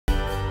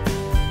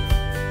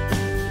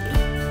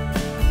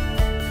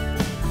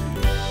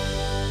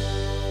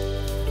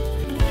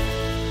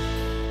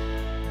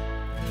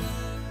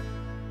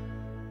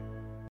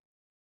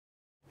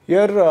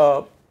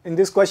Here in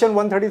this question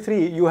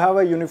 133, you have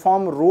a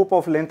uniform rope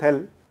of length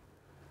L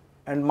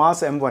and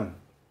mass m1.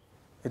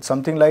 It's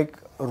something like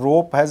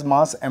rope has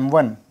mass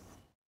m1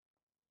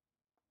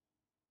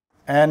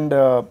 and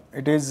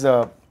it is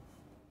a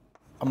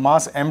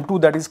mass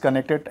m2 that is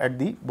connected at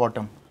the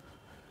bottom.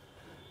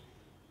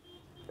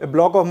 A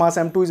block of mass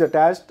m2 is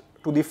attached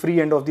to the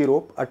free end of the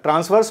rope. A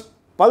transverse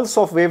pulse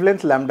of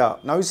wavelength lambda.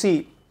 Now you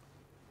see,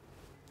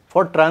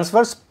 for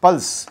transverse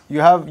pulse, you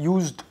have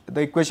used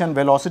the equation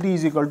velocity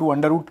is equal to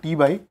under root t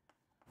by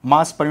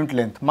mass per unit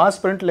length. Mass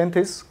per unit length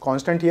is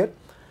constant here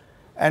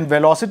and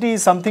velocity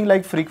is something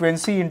like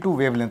frequency into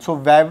wavelength. So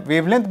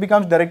wavelength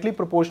becomes directly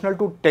proportional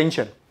to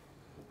tension.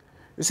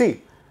 You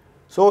see,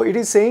 so it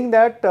is saying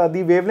that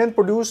the wavelength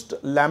produced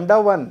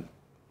lambda 1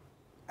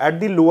 at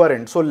the lower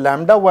end. So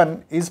lambda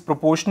 1 is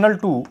proportional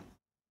to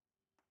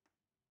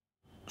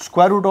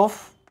square root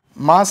of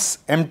mass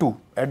m2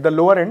 at the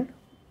lower end.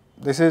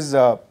 This is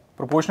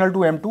proportional to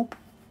m2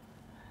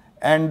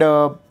 and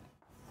the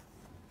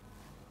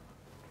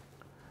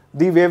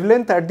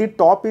wavelength at the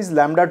top is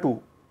lambda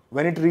 2.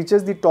 When it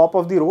reaches the top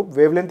of the rope,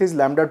 wavelength is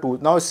lambda 2.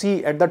 Now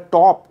see at the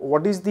top,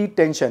 what is the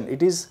tension?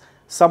 It is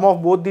sum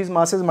of both these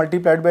masses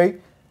multiplied by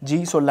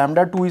g. So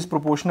lambda 2 is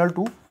proportional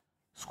to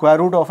square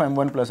root of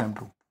m1 plus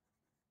m2.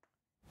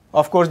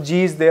 Of course,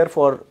 g is there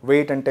for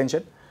weight and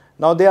tension.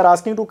 Now they are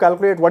asking to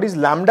calculate what is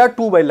lambda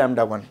 2 by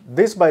lambda 1,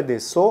 this by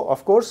this. So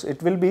of course,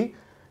 it will be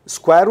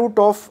square root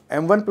of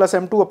m1 plus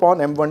m2 upon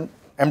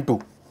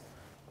m2.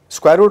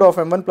 Square root of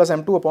m1 plus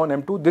m2 upon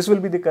m2. This will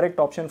be the correct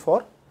option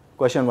for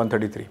question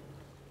 133.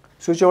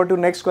 Switch over to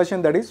next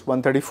question, that is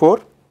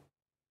 134.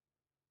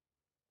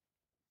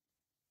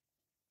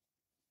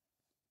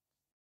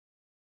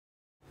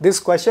 This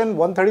question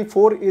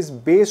 134 is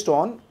based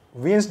on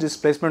Wien's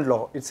displacement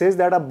law. It says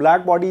that a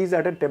black body is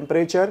at a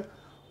temperature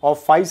of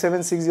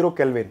 5760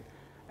 Kelvin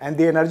and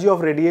the energy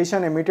of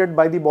radiation emitted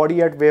by the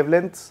body at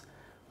wavelengths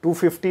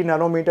 250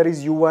 nanometer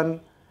is U1,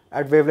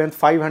 at wavelength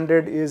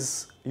 500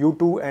 is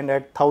U2 and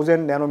at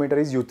 1000 nanometer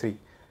is U3.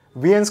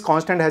 Wien's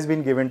constant has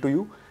been given to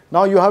you.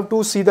 Now you have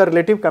to see the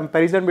relative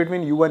comparison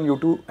between U1,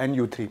 U2 and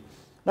U3.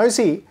 Now you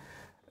see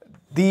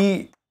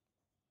the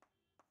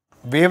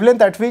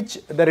wavelength at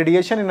which the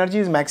radiation energy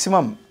is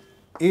maximum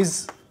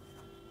is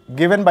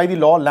given by the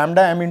law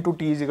lambda m into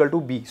T is equal to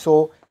B.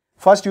 So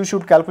first you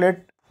should calculate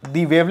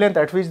the wavelength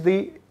at which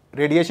the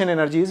radiation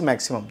energy is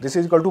maximum. This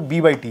is equal to B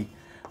by T.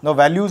 Now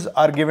values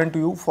are given to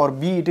you. For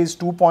B it is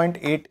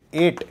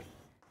 2.88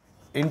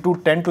 into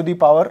 10 to the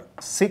power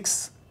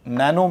 6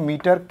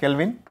 nanometer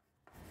Kelvin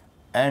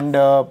and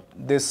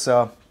this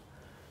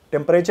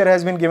temperature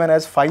has been given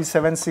as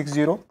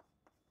 5760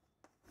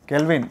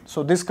 Kelvin.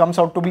 So this comes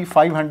out to be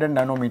 500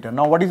 nanometer.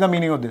 Now what is the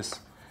meaning of this?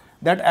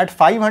 That at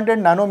 500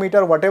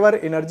 nanometer whatever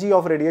energy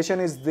of radiation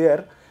is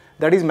there,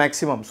 that is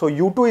maximum. So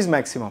U2 is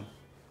maximum.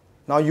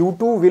 Now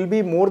U2 will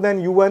be more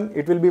than U1,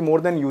 it will be more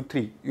than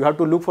U3. You have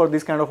to look for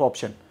this kind of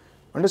option.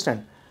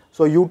 Understand?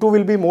 So U2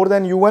 will be more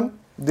than U1.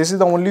 This is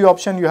the only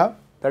option you have.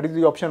 That is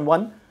the option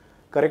 1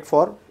 correct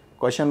for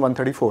question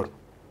 134.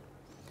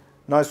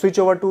 Now switch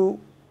over to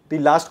the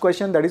last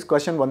question, that is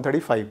question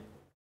 135.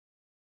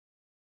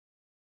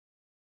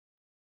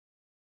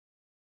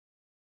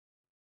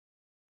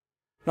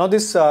 Now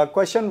this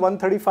question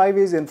 135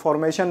 is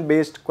information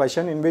based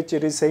question in which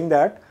it is saying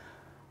that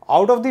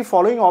out of the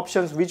following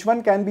options, which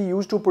one can be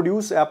used to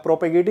produce a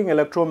propagating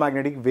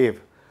electromagnetic wave?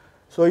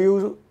 So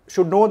you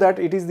should know that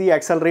it is the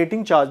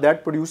accelerating charge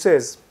that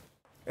produces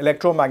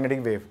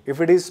electromagnetic wave. If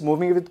it is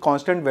moving with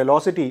constant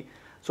velocity,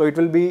 so it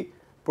will be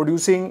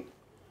producing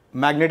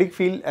magnetic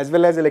field as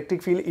well as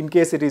electric field in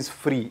case it is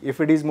free. If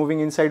it is moving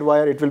inside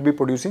wire, it will be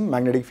producing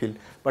magnetic field,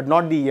 but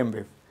not the EM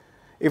wave.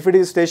 If it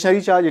is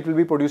stationary charge, it will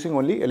be producing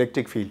only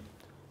electric field,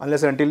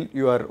 unless until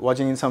you are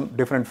watching in some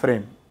different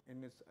frame.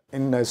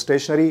 In a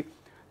stationary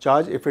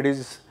charge, if it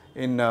is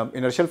in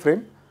inertial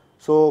frame,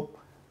 so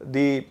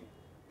the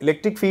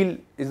electric field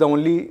is the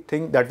only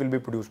thing that will be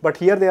produced. But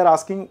here they are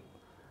asking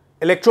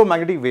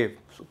electromagnetic wave.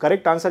 So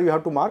correct answer you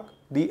have to mark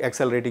the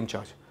accelerating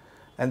charge.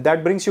 And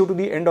that brings you to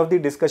the end of the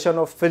discussion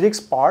of physics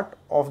part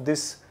of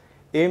this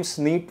AIIMS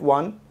NEET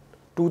 1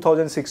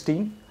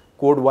 2016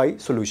 Code Y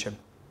solution.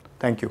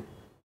 Thank you.